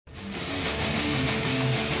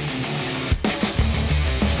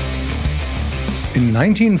In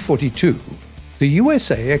 1942, the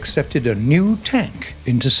USA accepted a new tank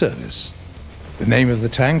into service. The name of the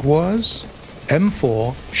tank was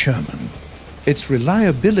M4 Sherman. Its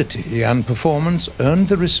reliability and performance earned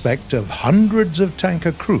the respect of hundreds of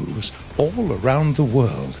tanker crews all around the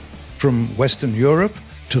world, from Western Europe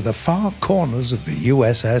to the far corners of the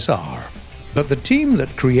USSR. But the team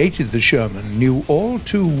that created the Sherman knew all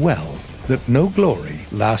too well that no glory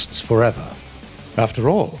lasts forever. After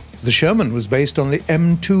all, the Sherman was based on the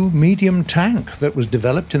M2 medium tank that was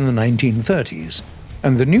developed in the 1930s,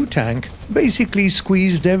 and the new tank basically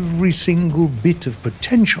squeezed every single bit of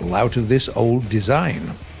potential out of this old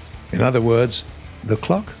design. In other words, the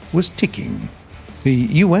clock was ticking. The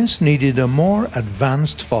US needed a more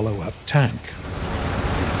advanced follow-up tank.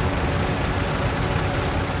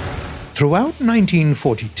 Throughout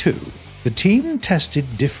 1942, the team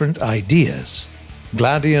tested different ideas.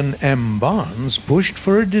 Gladian M. Barnes pushed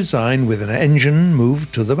for a design with an engine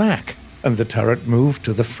moved to the back and the turret moved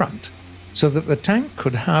to the front, so that the tank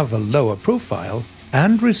could have a lower profile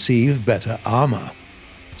and receive better armor.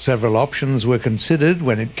 Several options were considered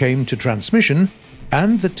when it came to transmission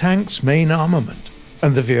and the tank's main armament,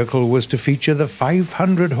 and the vehicle was to feature the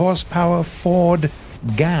 500 horsepower Ford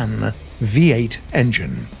GAN V8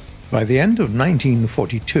 engine. By the end of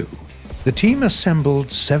 1942, the team assembled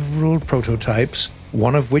several prototypes,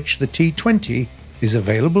 one of which, the T-20, is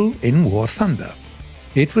available in War Thunder.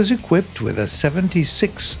 It was equipped with a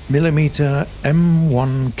 76mm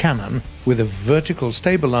M1 cannon with a vertical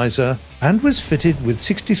stabilizer and was fitted with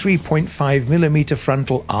 63.5mm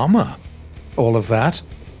frontal armor. All of that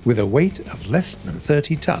with a weight of less than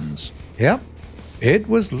 30 tons. Yep, it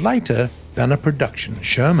was lighter than a production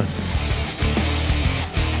Sherman.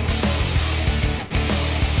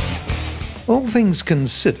 All things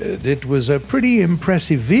considered, it was a pretty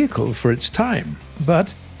impressive vehicle for its time,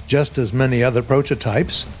 but just as many other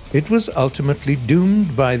prototypes, it was ultimately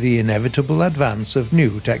doomed by the inevitable advance of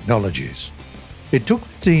new technologies. It took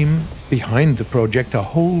the team behind the project a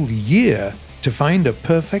whole year to find a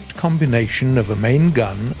perfect combination of a main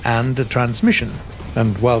gun and a transmission,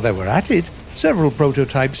 and while they were at it, several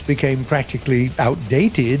prototypes became practically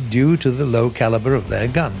outdated due to the low caliber of their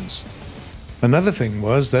guns. Another thing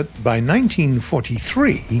was that by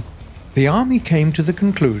 1943, the Army came to the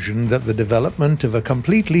conclusion that the development of a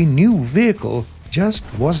completely new vehicle just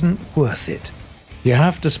wasn't worth it. You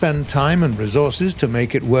have to spend time and resources to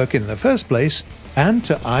make it work in the first place, and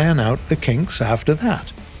to iron out the kinks after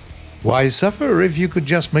that. Why suffer if you could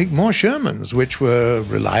just make more Shermans, which were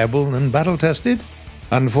reliable and battle-tested?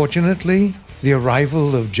 Unfortunately, the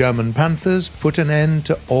arrival of German Panthers put an end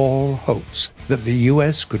to all hopes that the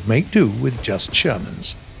US could make do with just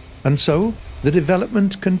Shermans. And so, the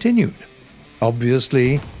development continued.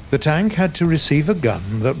 Obviously, the tank had to receive a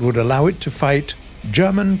gun that would allow it to fight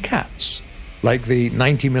German cats, like the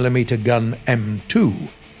 90mm gun M2,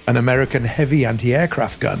 an American heavy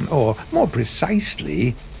anti-aircraft gun, or more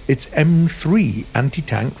precisely, its M3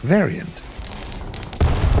 anti-tank variant.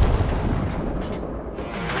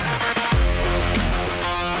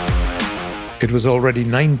 It was already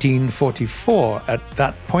 1944 at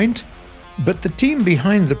that point, but the team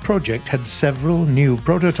behind the project had several new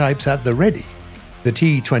prototypes at the ready, the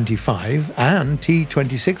T-25 and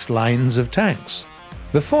T-26 lines of tanks.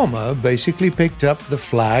 The former basically picked up the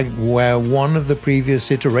flag where one of the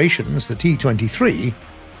previous iterations, the T-23,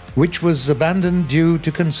 which was abandoned due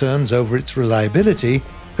to concerns over its reliability,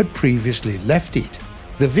 had previously left it.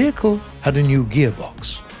 The vehicle had a new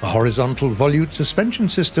gearbox, a horizontal volute suspension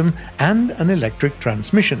system, and an electric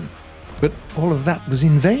transmission. But all of that was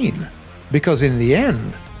in vain, because in the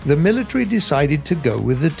end, the military decided to go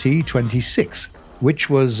with the T-26, which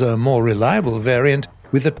was a more reliable variant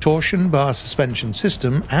with a torsion bar suspension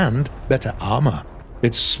system and better armor.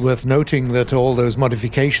 It's worth noting that all those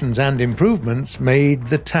modifications and improvements made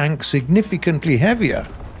the tank significantly heavier,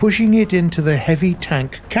 pushing it into the heavy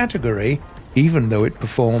tank category, even though it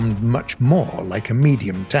performed much more like a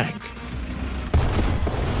medium tank.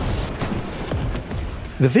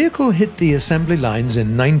 The vehicle hit the assembly lines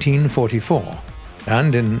in 1944,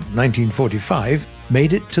 and in 1945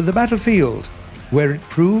 made it to the battlefield, where it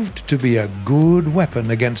proved to be a good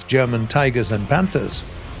weapon against German Tigers and Panthers.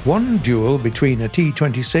 One duel between a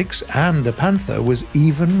T-26 and a Panther was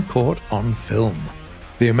even caught on film.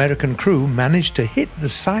 The American crew managed to hit the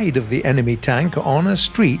side of the enemy tank on a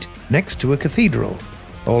street next to a cathedral.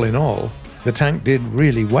 All in all, the tank did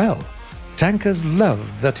really well. Tankers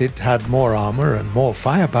loved that it had more armor and more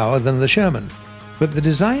firepower than the Sherman, but the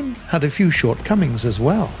design had a few shortcomings as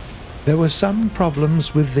well. There were some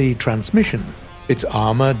problems with the transmission. Its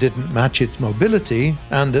armor didn't match its mobility,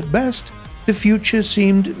 and at best, the future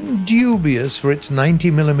seemed dubious for its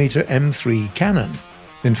 90mm M3 cannon.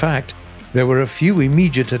 In fact, there were a few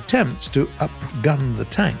immediate attempts to upgun the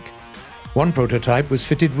tank. One prototype was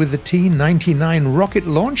fitted with the T-99 rocket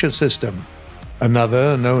launcher system.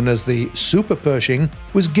 Another, known as the Super Pershing,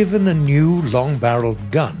 was given a new long-barreled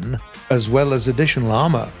gun, as well as additional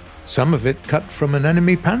armor, some of it cut from an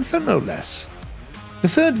enemy Panther no less. The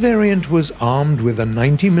third variant was armed with a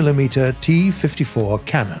 90mm T-54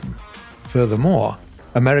 cannon. Furthermore,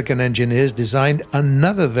 American engineers designed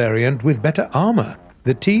another variant with better armor,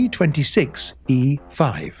 the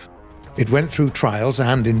T-26E5. It went through trials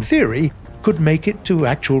and, in theory, could make it to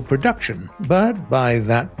actual production, but by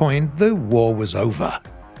that point the war was over,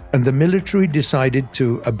 and the military decided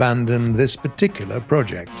to abandon this particular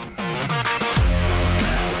project.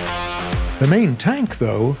 The main tank,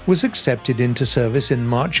 though, was accepted into service in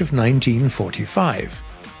March of 1945.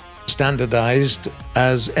 Standardized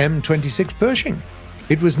as M26 Pershing.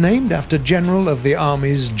 It was named after General of the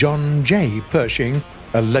Army's John J. Pershing,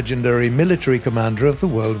 a legendary military commander of the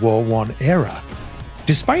World War I era.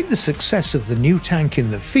 Despite the success of the new tank in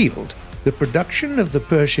the field, the production of the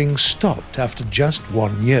Pershing stopped after just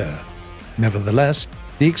 1 year. Nevertheless,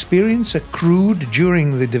 the experience accrued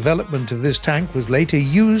during the development of this tank was later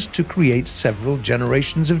used to create several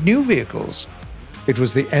generations of new vehicles. It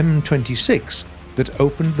was the M26 that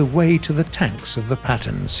opened the way to the tanks of the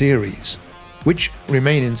Patton series, which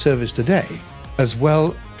remain in service today, as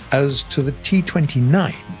well as to the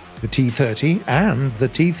T-29, the T-30 and the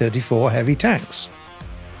T-34 heavy tanks.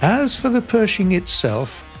 As for the Pershing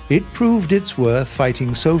itself, it proved its worth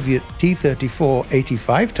fighting Soviet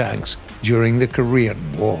T-34-85 tanks during the Korean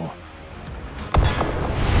War.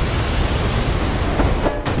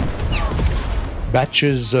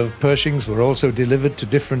 Batches of Pershings were also delivered to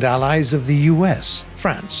different allies of the US,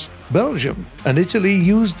 France, Belgium, and Italy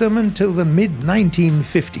used them until the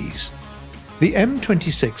mid-1950s. The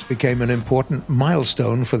M26 became an important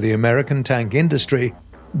milestone for the American tank industry,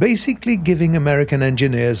 basically giving American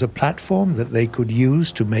engineers a platform that they could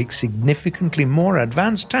use to make significantly more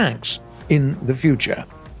advanced tanks in the future.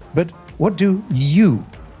 But what do you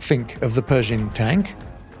think of the Pershing tank?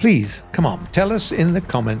 Please, come on, tell us in the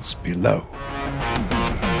comments below.